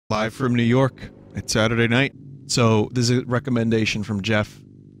Live from New York. It's Saturday night. So this is a recommendation from Jeff,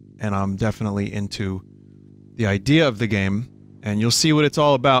 and I'm definitely into the idea of the game, and you'll see what it's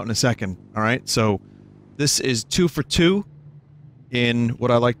all about in a second, alright? So this is 2 for 2 in what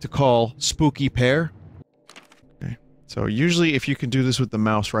I like to call spooky pair. Okay. So usually if you can do this with the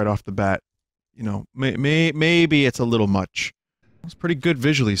mouse right off the bat, you know, maybe it's a little much. It's pretty good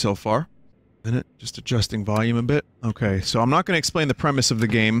visually so far. Minute, just adjusting volume a bit. Okay, so I'm not going to explain the premise of the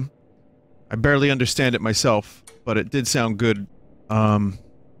game. I barely understand it myself, but it did sound good. So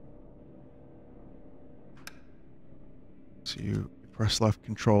you press left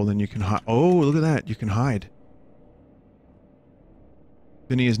control, then you can hide. Oh, look at that, you can hide.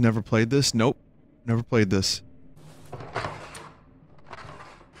 Vinny has never played this? Nope, never played this.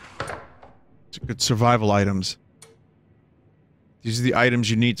 It's good survival items. These are the items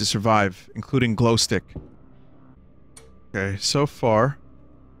you need to survive, including glow stick. Okay, so far...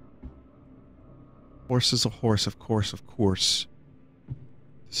 Horse is a horse, of course, of course.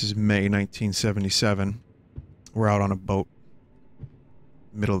 This is May 1977. We're out on a boat.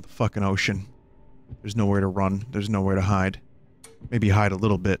 Middle of the fucking ocean. There's nowhere to run, there's nowhere to hide. Maybe hide a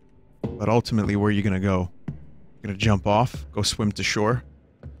little bit. But ultimately, where are you gonna go? You're gonna jump off? Go swim to shore?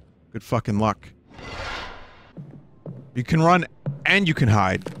 Good fucking luck. You can run, and you can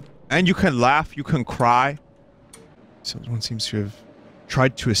hide. And you can laugh, you can cry. Someone seems to have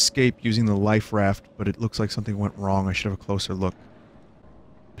tried to escape using the life raft, but it looks like something went wrong. I should have a closer look.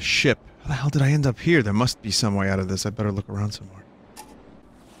 A ship. How the hell did I end up here? There must be some way out of this. I better look around somewhere.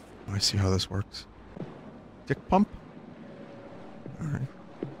 Oh, I see how this works. Dick pump? Alright.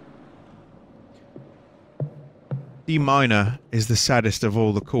 D minor is the saddest of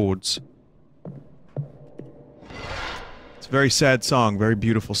all the chords. Very sad song, very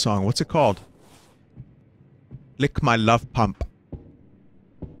beautiful song. What's it called? Lick My Love Pump.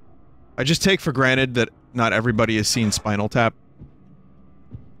 I just take for granted that not everybody has seen Spinal Tap.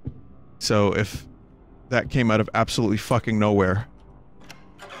 So if that came out of absolutely fucking nowhere,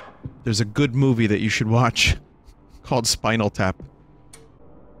 there's a good movie that you should watch called Spinal Tap.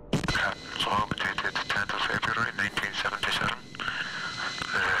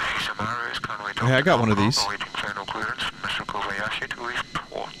 Hey, I got one of these.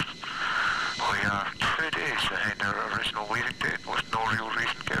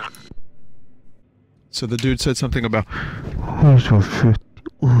 So the dude said something about, "Oh, so shit.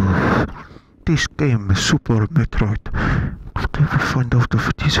 This game is Super Metroid. Could ever find out if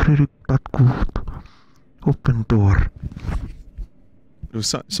it is really that good? Open door." It was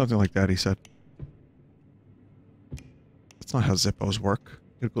something like that, he said. That's not how Zippos work.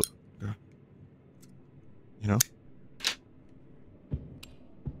 You know?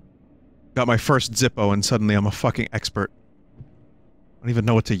 Got my first Zippo and suddenly I'm a fucking expert. I don't even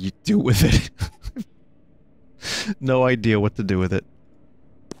know what to do with it. No idea what to do with it.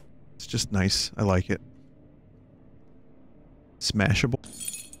 It's just nice. I like it. Smashable.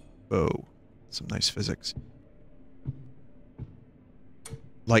 Oh, some nice physics.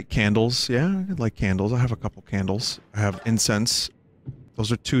 Light candles. Yeah, I like candles. I have a couple candles. I have incense.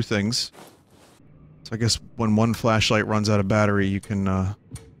 Those are two things. So I guess when one flashlight runs out of battery, you can,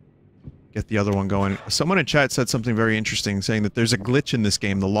 get the other one going. Someone in chat said something very interesting, saying that there's a glitch in this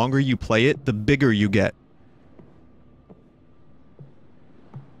game. The longer you play it, the bigger you get.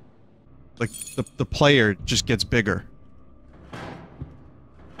 Like, the player just gets bigger.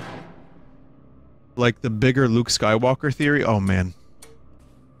 Like the bigger Luke Skywalker theory? Oh, man.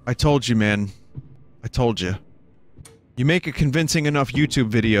 I told you, man. I told you. You make a convincing enough YouTube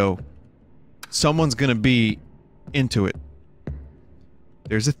video, someone's gonna be into it.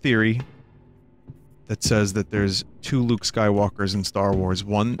 There's a theory that says that there's two Luke Skywalkers in Star Wars.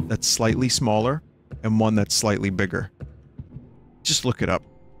 One that's slightly smaller, and one that's slightly bigger. Just look it up.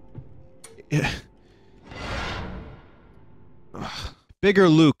 Bigger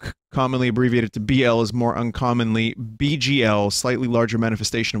Luke, commonly abbreviated to BL, is more uncommonly BGL, slightly larger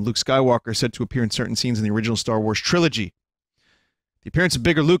manifestation of Luke Skywalker, said to appear in certain scenes in the original Star Wars trilogy. The appearance of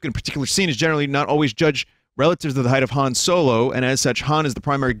bigger Luke in a particular scene is generally not always judged relative to the height of Han Solo, and as such, Han is the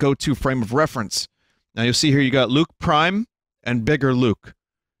primary go-to frame of reference. Now you'll see here you got Luke Prime and bigger Luke.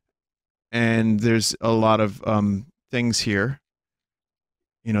 And there's a lot of things here.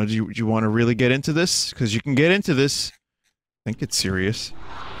 You know, do you want to really get into this? Because you can get into this. I think it's serious.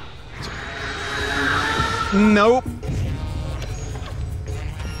 Nope.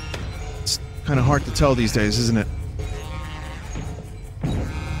 It's kind of hard to tell these days, isn't it?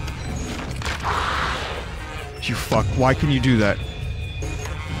 You fuck. Why can you do that?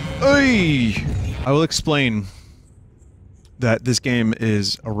 Hey! I will explain. that this game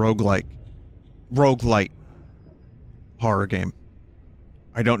is a roguelite horror game.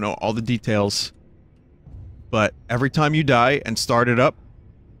 I don't know all the details, but every time you die and start it up,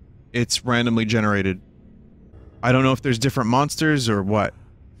 it's randomly generated. I don't know if there's different monsters or what.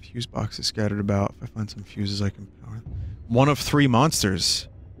 Fuse boxes scattered about. If I find some fuses, I can power them. One of 3 monsters.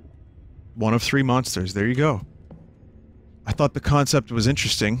 One of 3 monsters. There you go. I thought the concept was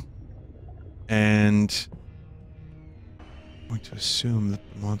interesting, and I'm going to assume that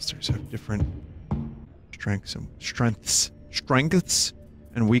the monsters have different strengths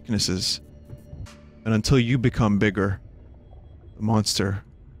and weaknesses. And until you become bigger, the monster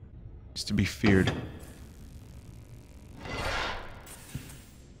is to be feared.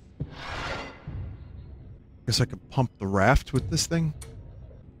 Guess I could pump the raft with this thing.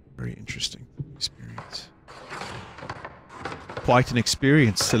 Very interesting experience. Quite an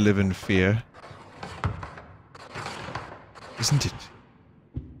experience to live in fear. Isn't it?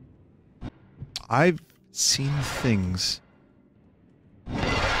 I've seen things.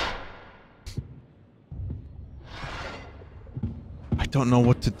 I don't know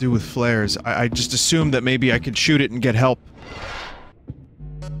what to do with flares. I just assumed that maybe I could shoot it and get help.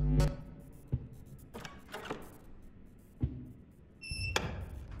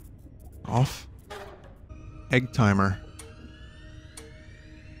 Off. Egg timer.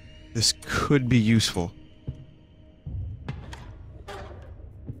 This could be useful.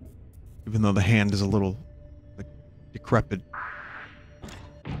 Even though the hand is a little, like, decrepit.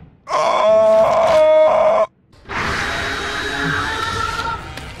 Oh!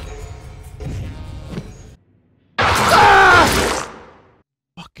 Ah!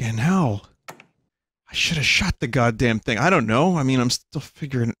 Fucking hell. I should have shot the goddamn thing. I don't know. I mean, I'm still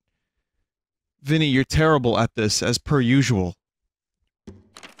figuring... Vinny, you're terrible at this, as per usual.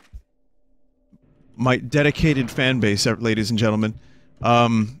 My dedicated fan base, ladies and gentlemen.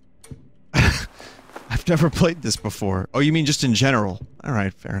 I've never played this before. Oh, you mean just in general?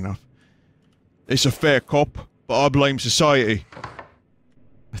 Alright, fair enough. It's a fair cop, but I blame society.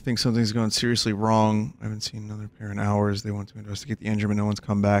 I think something's gone seriously wrong. I haven't seen another pair in hours. They want to investigate the engine, but no one's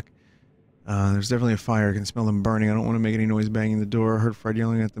come back. There's definitely a fire. I can smell them burning. I don't want to make any noise banging the door. I heard Fred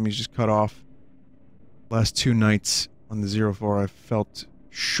yelling at them. He's just cut off. Last 2 nights on the 04, I felt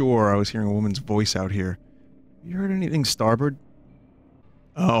sure I was hearing a woman's voice out here. You heard anything starboard?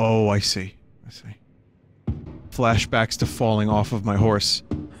 Oh, I see. I see. Flashbacks to falling off of my horse.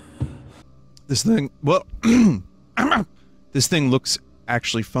 This thing... Well... This thing looks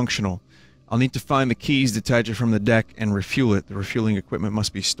actually functional. I'll need to find the keys, detach it from the deck, and refuel it. The refueling equipment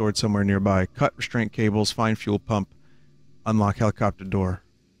must be stored somewhere nearby. Cut restraint cables, find fuel pump, unlock helicopter door.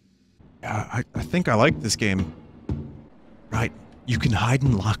 I think I like this game. Right, you can hide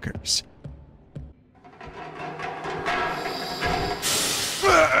in lockers.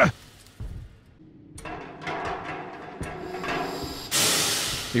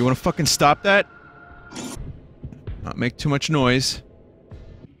 You wanna fucking stop that? Not make too much noise.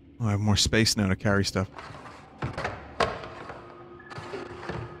 Oh, I have more space now to carry stuff.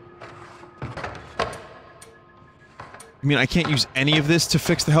 I mean, I can't use any of this to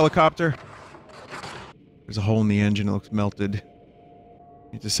fix the helicopter? There's a hole in the engine, it looks melted.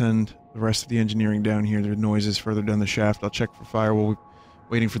 Need to send the rest of the engineering down here. There are noises further down the shaft. I'll check for fire while we're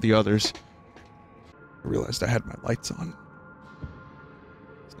waiting for the others. I realized I had my lights on.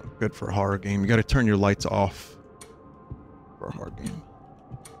 It's not good for a horror game. You gotta turn your lights off for a horror game.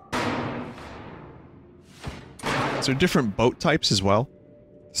 Is there different boat types as well?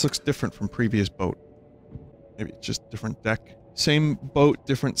 This looks different from previous boat. Maybe it's just different deck. Same boat,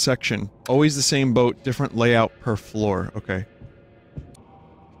 different section. Always the same boat, different layout per floor. Okay.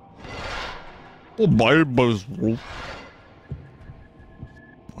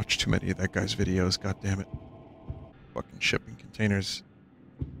 Watch too many of that guy's videos, god damn it. Fucking shipping containers.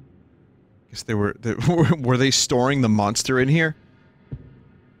 Guess they were were they storing the monster in here?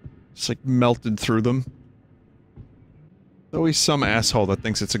 Just like melted through them. There's always some asshole that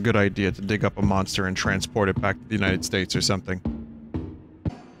thinks it's a good idea to dig up a monster and transport it back to the United States or something.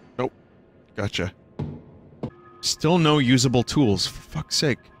 Nope. Gotcha. Still no usable tools, for fuck's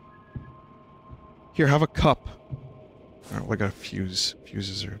sake. Here, have a cup. Oh, I got a fuse.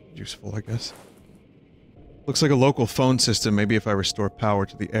 Fuses are useful, I guess. Looks like a local phone system. Maybe if I restore power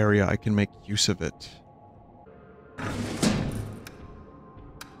to the area, I can make use of it.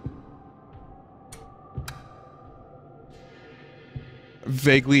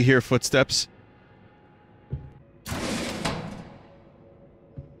 Vaguely hear footsteps.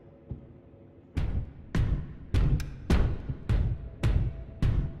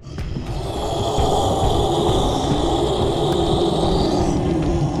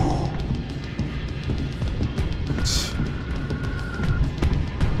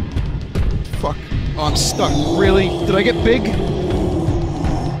 I'm stuck. Really? Did I get big?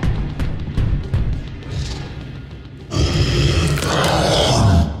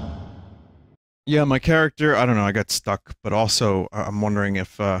 Yeah, my character, I don't know, I got stuck, but also, I'm wondering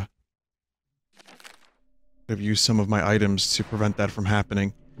if, I've used some of my items to prevent that from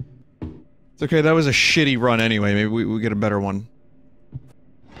happening. It's okay, that was a shitty run anyway, maybe we get a better one.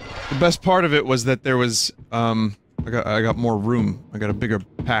 The best part of it was that there was, I got more room. I got a bigger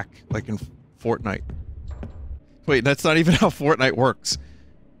pack, like in Fortnite. Wait, that's not even how Fortnite works.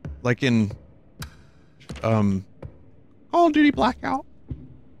 Like in, Call of Duty Blackout.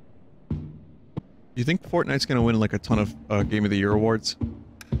 Do you think Fortnite's gonna win, like, a ton of, Game of the Year awards?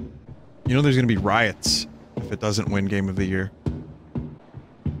 You know there's gonna be riots if it doesn't win Game of the Year.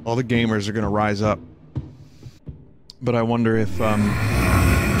 All the gamers are gonna rise up. But I wonder if they're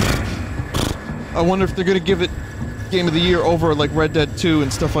gonna give it Game of the Year over, like, Red Dead 2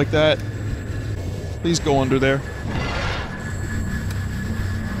 and stuff like that. Please go under there.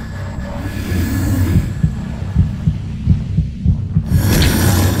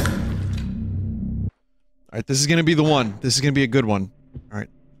 Alright, this is gonna be the one. This is gonna be a good one. Alright.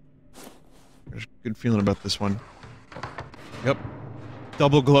 There's a good feeling about this one. Yep.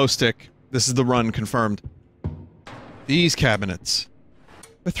 Double glow stick. This is the run, confirmed. These cabinets.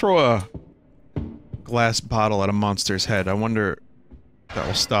 I throw a glass bottle at a monster's head. I wonder if that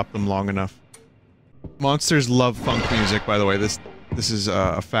will stop them long enough. Monsters love funk music, by the way. This is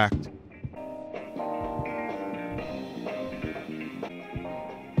a fact.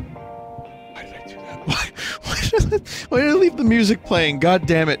 Why did I do that? Why did I leave the music playing? God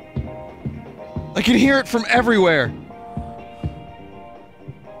damn it. I can hear it from everywhere.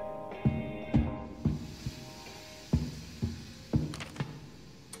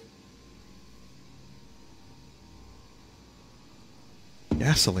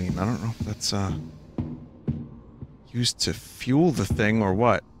 Gasoline. I don't know if that's, used to fuel the thing or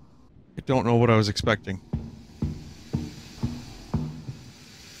what. I don't know what I was expecting.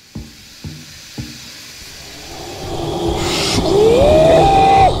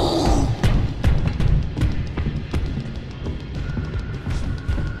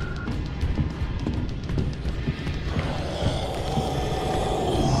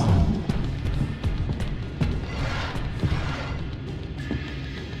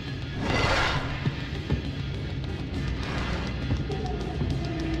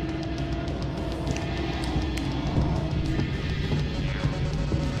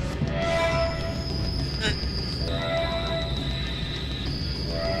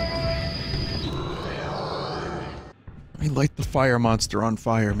 Let me light the fire monster on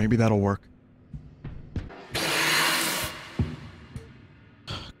fire. Maybe that'll work. God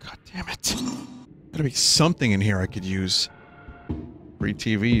damn it. Gotta be something in here I could use. 3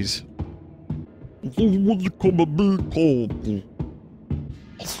 TVs.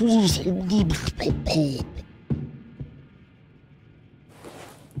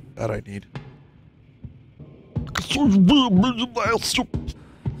 That I need.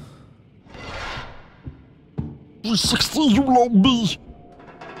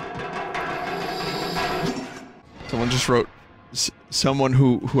 Someone just wrote, someone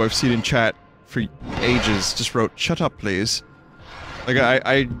who I've seen in chat for ages just wrote, "Shut up, please." Like,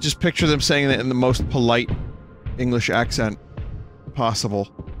 I just picture them saying it in the most polite English accent possible.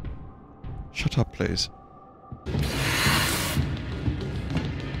 Shut up, please.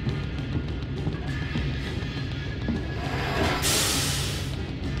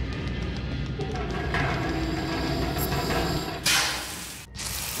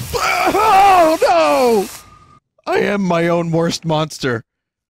 Oh no! I am my own worst monster.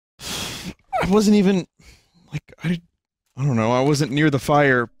 I wasn't even, like, I don't know, I wasn't near the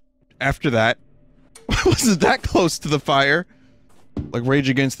fire after that. I wasn't that close to the fire. Like Rage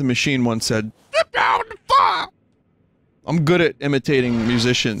Against the Machine once said, "Get down the fire!" I'm good at imitating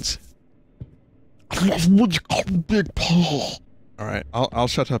musicians. Alright, I'll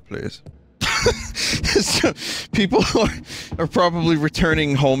shut up, please. So, people are probably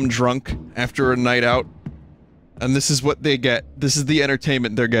returning home drunk after a night out. And this is what they get. This is the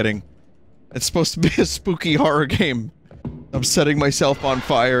entertainment they're getting. It's supposed to be a spooky horror game. I'm setting myself on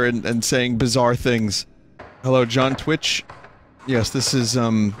fire and saying bizarre things. Hello, John Twitch. Yes, this is,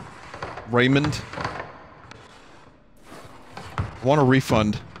 Raymond. I want a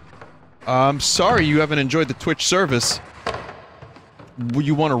refund. I'm sorry you haven't enjoyed the Twitch service.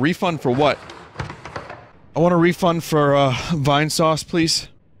 You want a refund for what? I want a refund for, vinesauce, please.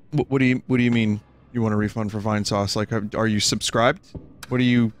 What do you mean you want a refund for vinesauce? Like, are you subscribed? What do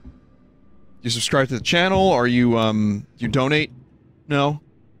you subscribe to the channel? Are you, you donate? No?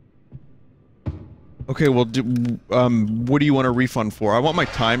 Okay, well, what do you want a refund for? I want my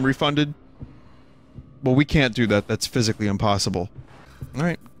time refunded. Well, we can't do that. That's physically impossible.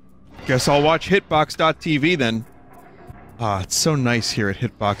 Alright. Guess I'll watch hitbox.tv then. Ah, it's so nice here at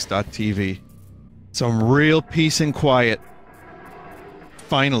hitbox.tv. Some real peace and quiet.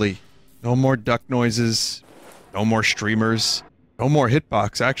 Finally. No more duck noises. No more streamers. No more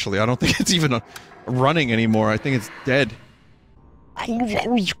hitbox, actually. I don't think it's even running anymore. I think it's dead. Fighting the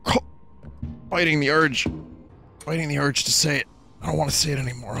urge. Fighting the urge to say it. I don't want to say it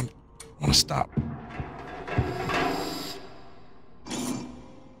anymore. I want to stop.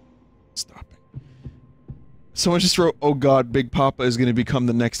 Stopping. Someone just wrote, "Oh God, Big Papa is going to become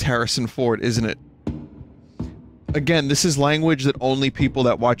the next Harrison Ford, isn't it?" Again, this is language that only people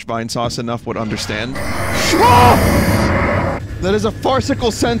that watch vinesauce enough would understand. That is a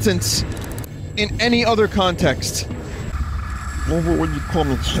farcical sentence in any other context. Love it when you call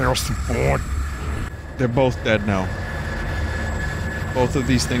me Harrison Ford. They're both dead now. Both of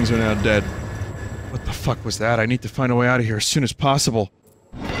these things are now dead. What the fuck was that? I need to find a way out of here as soon as possible.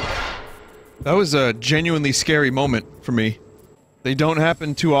 That was a genuinely scary moment for me. They don't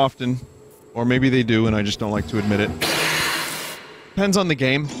happen too often. Or maybe they do, and I just don't like to admit it. Depends on the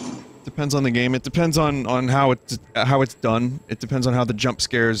game. Depends on the game. It depends on how it's done. It depends on how the jump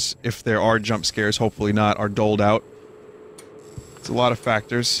scares, if there are jump scares, hopefully not, are doled out. It's a lot of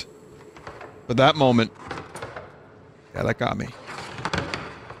factors. But that moment... yeah, that got me.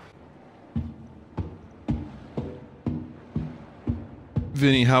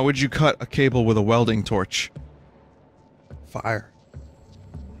 Vinny, how would you cut a cable with a welding torch? Fire.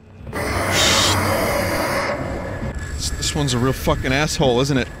 This one's a real fucking asshole,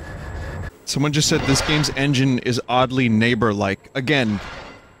 isn't it? Someone just said this game's engine is oddly neighbor-like. Again,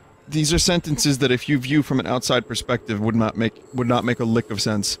 these are sentences that if you view from an outside perspective would not make a lick of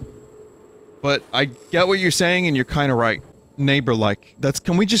sense. But I get what you're saying, and you're kinda right. Neighbor-like.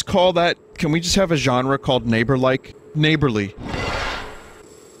 Can we just call that- can we just have a genre called neighbor-like? Neighborly.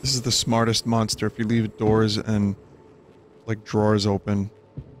 This is the smartest monster. If you leave doors and, like, drawers open,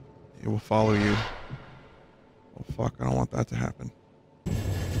 it will follow you. Oh fuck, I don't want that to happen.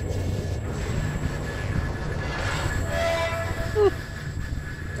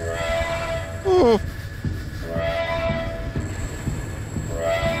 Oh.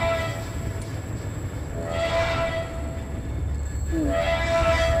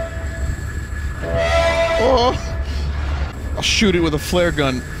 Oh. I'll shoot it with a flare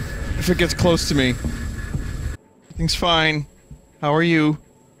gun if it gets close to me. Everything's fine. How are you?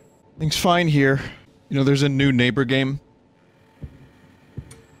 Everything's fine here. You know, there's a new neighbor game.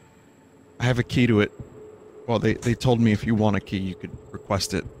 I have a key to it. Well, they told me if you want a key, you could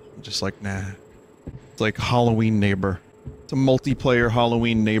request it. I'm just like, nah. It's like Halloween Neighbor. It's a multiplayer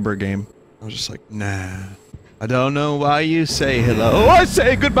Halloween neighbor game. I was just like, nah. I don't know why you say hello. I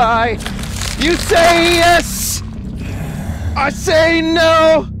say goodbye! You say yes! I say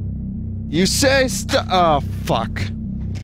no! You say oh, fuck.